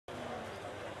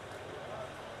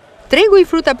Tregu i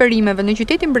fruta perimeve në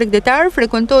qytetin bregdetar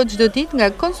frekuentohet çdo ditë nga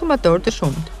konsumatorë të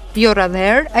shumtë. Jo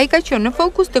rrallëherë, ai ka qenë në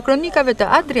fokus të kronikave të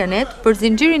AdriaNet për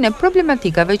zinxhirin e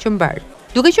problematikave që mbar.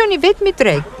 Duke qenë i vetmi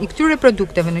treg i këtyre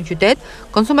produkteve në qytet,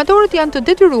 konsumatorët janë të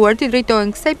detyruar të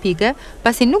drejtohen kësaj pike,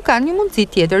 pasi nuk kanë një mundësi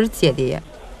tjetër zgjedhjeje.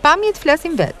 Pamjet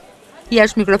flasin vetë.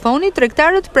 Jashtë mikrofonit,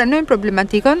 tregtarët pranojnë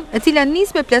problematikën, e cila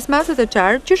nis me plasmasët e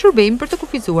qartë që shërbejnë për të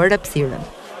kufizuar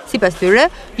hapësirën. Sipas tyre,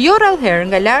 jo rrallëherë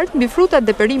nga lart mbi frutat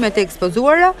dhe perimet e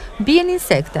ekspozuara bien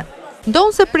insekte.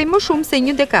 Ndonse prej më shumë se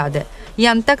një dekade,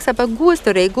 janë taksapagues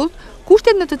të rregullt,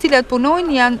 kushtet në të cilat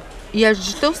punojnë janë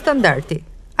jashtë çdo standardi.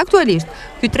 Aktualisht,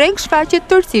 ky treg shfaqet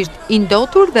tërësisht i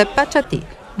ndotur dhe pa çati.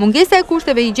 Mungesa e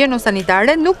kushteve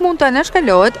higjieno-sanitare nuk mund të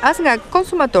anashkalohet as nga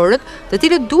konsumatorët, të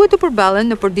cilët duhet të përballen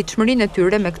në përditshmërinë e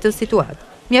tyre me këtë situatë.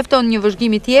 Mjafton një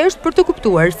vëzhgim i thjeshtë për të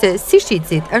kuptuar se si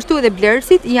shitësit, ashtu edhe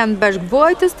blerësit janë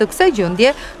bashkëvuajtës të kësaj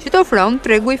gjendje që të ofron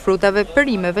tregu i frutave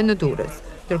perimeve në Durrës.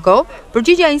 Ndërkohë,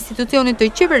 përgjigjja e institucionit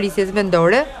të qeverisjes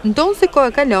vendore ndonse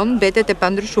koha kalon mbetet e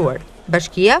pandryshuar.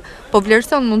 Bashkia po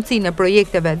vlerëson mundësinë e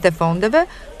projekteve dhe fondeve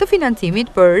të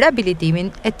financimit për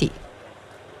rehabilitimin e tij.